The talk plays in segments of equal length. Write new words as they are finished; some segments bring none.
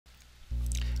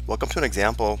Welcome to an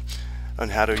example on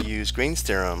how to use Green's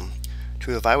theorem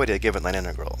to evaluate a given line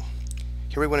integral.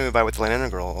 Here we want to evaluate the line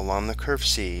integral along the curve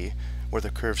C, where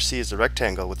the curve C is a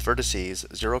rectangle with vertices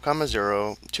 0,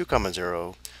 0, 2,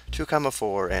 0, 2,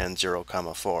 4, and 0,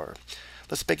 4.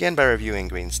 Let's begin by reviewing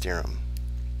Green's theorem.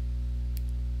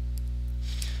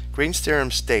 Green's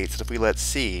theorem states that if we let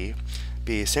C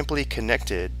be a simply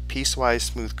connected, piecewise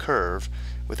smooth curve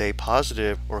with a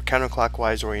positive or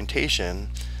counterclockwise orientation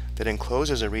that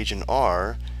encloses a region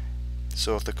R,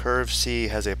 so if the curve C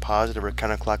has a positive or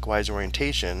counterclockwise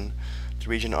orientation, the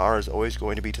region R is always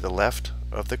going to be to the left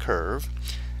of the curve,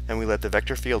 and we let the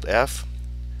vector field F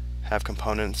have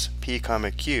components P,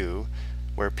 Q,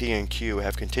 where P and Q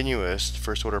have continuous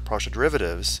first-order partial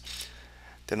derivatives,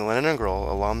 then the line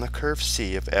integral along the curve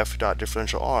C of f dot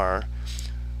differential R,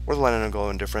 or the line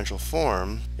integral in differential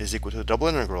form, is equal to the double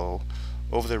integral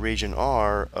over the region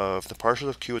R of the partial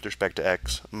of q with respect to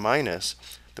x minus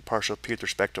the partial of p with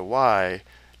respect to y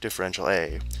differential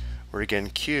a, where again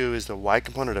q is the y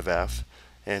component of f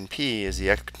and p is the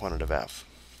x component of f.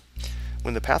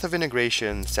 When the path of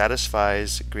integration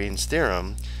satisfies Green's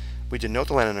theorem, we denote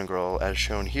the line integral as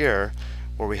shown here,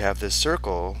 where we have this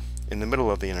circle in the middle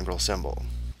of the integral symbol,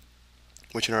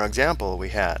 which in our example we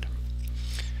had.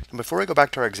 And before we go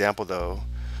back to our example though,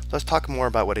 let's talk more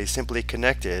about what a simply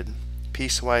connected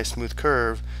piecewise smooth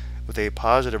curve with a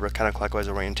positive or counterclockwise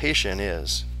orientation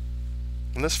is.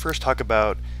 And let's first talk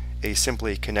about a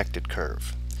simply connected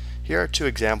curve. Here are two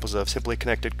examples of simply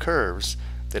connected curves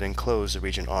that enclose the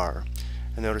region R.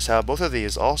 And notice how both of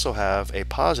these also have a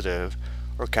positive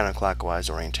or counterclockwise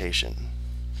orientation.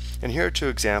 And here are two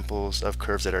examples of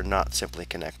curves that are not simply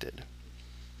connected.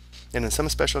 And in some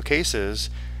special cases,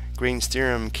 Green's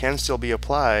theorem can still be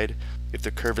applied if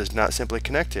the curve is not simply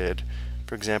connected,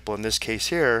 for example in this case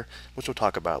here, which we'll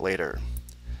talk about later.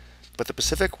 But the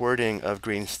specific wording of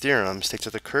Green's theorem states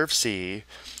that the curve C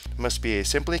must be a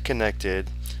simply connected,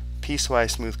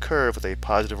 piecewise smooth curve with a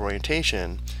positive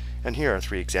orientation, and here are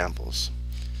three examples.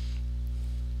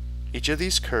 Each of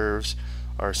these curves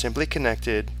are simply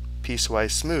connected,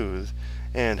 piecewise smooth,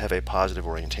 and have a positive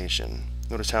orientation.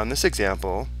 Notice how in this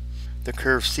example, the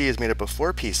curve C is made up of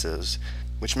four pieces,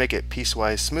 which make it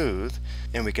piecewise smooth,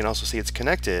 and we can also see it's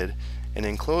connected and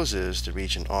encloses the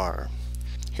region R.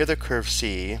 Here the curve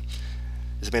C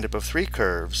is made up of three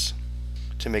curves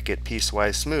to make it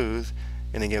piecewise smooth,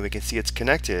 and again we can see it's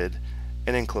connected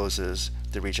and encloses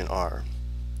the region R.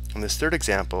 And this third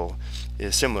example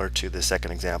is similar to the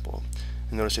second example.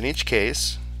 And notice in each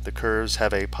case, the curves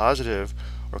have a positive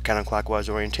or counterclockwise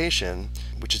orientation,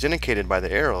 which is indicated by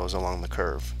the arrows along the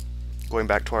curve. Going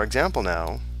back to our example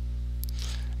now,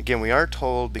 again we are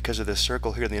told because of this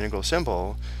circle here in the integral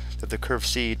symbol that the curve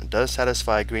C does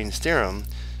satisfy Green's theorem,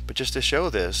 but just to show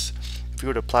this, if we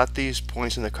were to plot these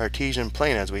points in the Cartesian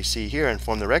plane as we see here and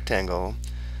form the rectangle,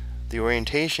 the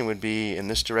orientation would be in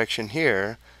this direction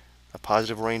here, a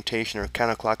positive orientation or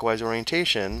counterclockwise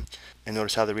orientation, and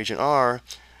notice how the region R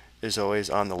is always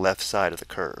on the left side of the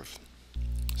curve.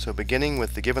 So beginning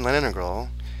with the given line integral,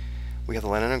 we have the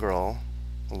line integral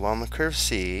along the curve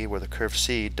C, where the curve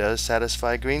C does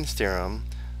satisfy Green's theorem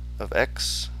of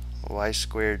x y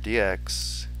squared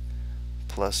dx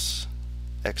plus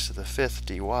x to the fifth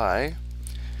dy.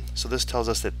 So this tells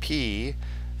us that P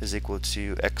is equal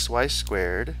to xy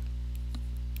squared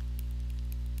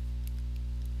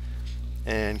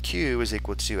and Q is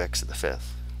equal to x to the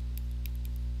fifth.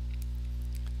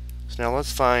 So now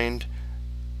let's find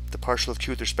the partial of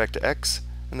Q with respect to x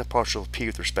and the partial of P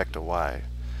with respect to y.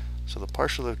 So the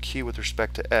partial of Q with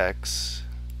respect to x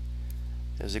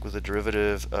is equal to the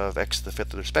derivative of x to the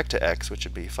fifth with respect to x, which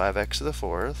would be 5x to the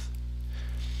fourth.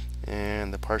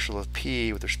 And the partial of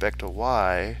P with respect to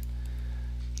y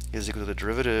is equal to the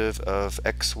derivative of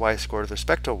xy squared with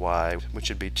respect to y, which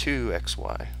would be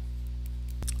 2xy.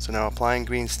 So now applying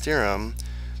Green's theorem,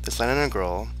 this line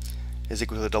integral is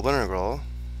equal to the double integral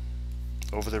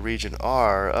over the region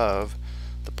R of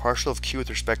the partial of Q with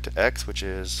respect to x, which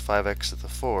is 5x to the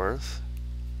fourth,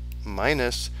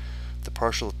 minus the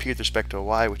partial of P with respect to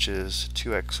y, which is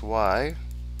 2xy.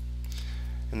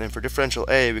 And then for differential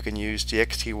a, we can use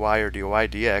dx dy or dy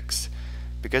dx.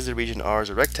 Because the region R is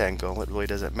a rectangle, it really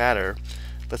doesn't matter.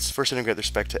 Let's first integrate with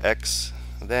respect to x,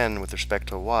 then with respect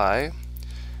to y.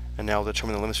 And now we'll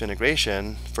determine the limits of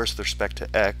integration, first with respect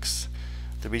to x.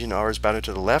 The region R is bounded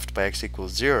to the left by x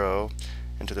equals 0,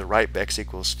 and to the right by x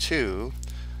equals 2.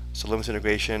 So limits of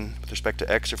integration with respect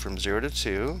to x are from 0 to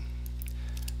 2.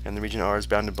 And the region R is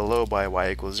bounded below by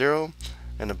y equals 0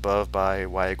 and above by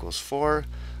y equals 4.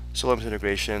 So limits of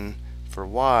integration for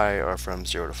y are from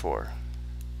 0 to 4.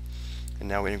 And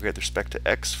now we integrate with respect to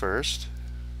x first.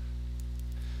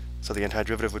 So the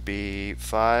antiderivative would be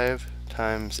 5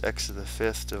 times x to the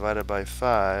 5th divided by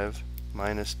 5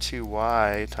 minus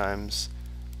 2y times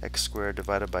x squared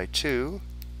divided by 2.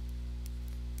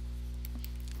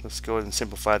 Let's go ahead and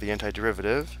simplify the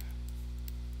antiderivative.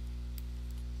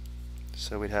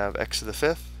 So we'd have x to the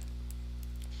 5th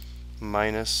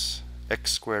minus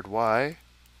x squared y.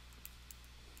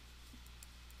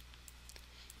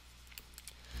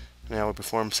 Now we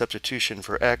perform substitution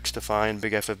for x to find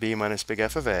big F of b minus big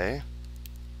F of a.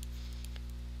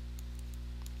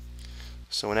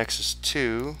 So when x is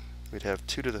 2, we'd have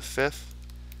 2 to the 5th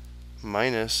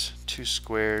minus 2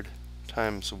 squared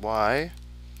times y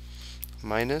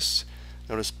minus,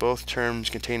 notice both terms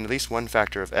contain at least one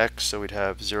factor of x, so we'd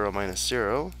have 0 minus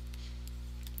 0.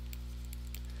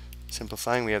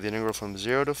 Simplifying, we have the integral from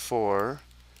 0 to 4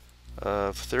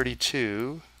 of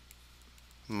 32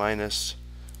 minus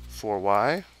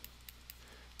 4y,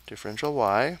 differential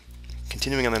y.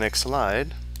 Continuing on the next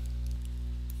slide,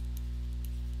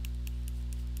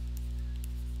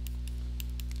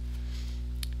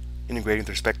 integrating with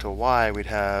respect to y, we'd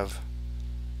have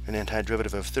an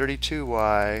antiderivative of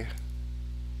 32y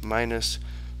minus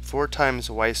 4 times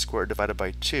y squared divided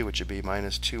by 2, which would be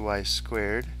minus 2y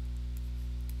squared.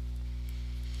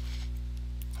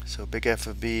 So big F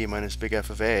of b minus big F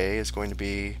of a is going to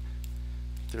be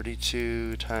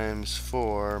 32 times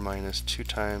 4 minus 2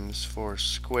 times 4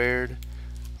 squared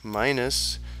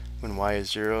minus, when y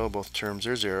is 0, both terms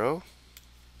are 0.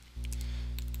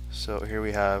 So here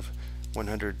we have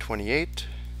 128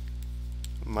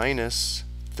 minus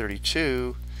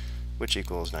 32, which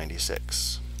equals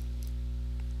 96.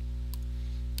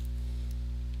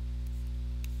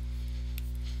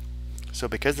 So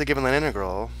because the given line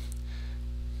integral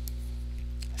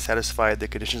satisfied the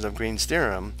conditions of Green's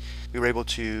theorem, we were able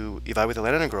to evaluate the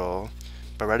line integral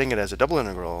by writing it as a double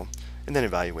integral and then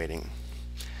evaluating.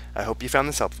 I hope you found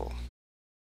this helpful.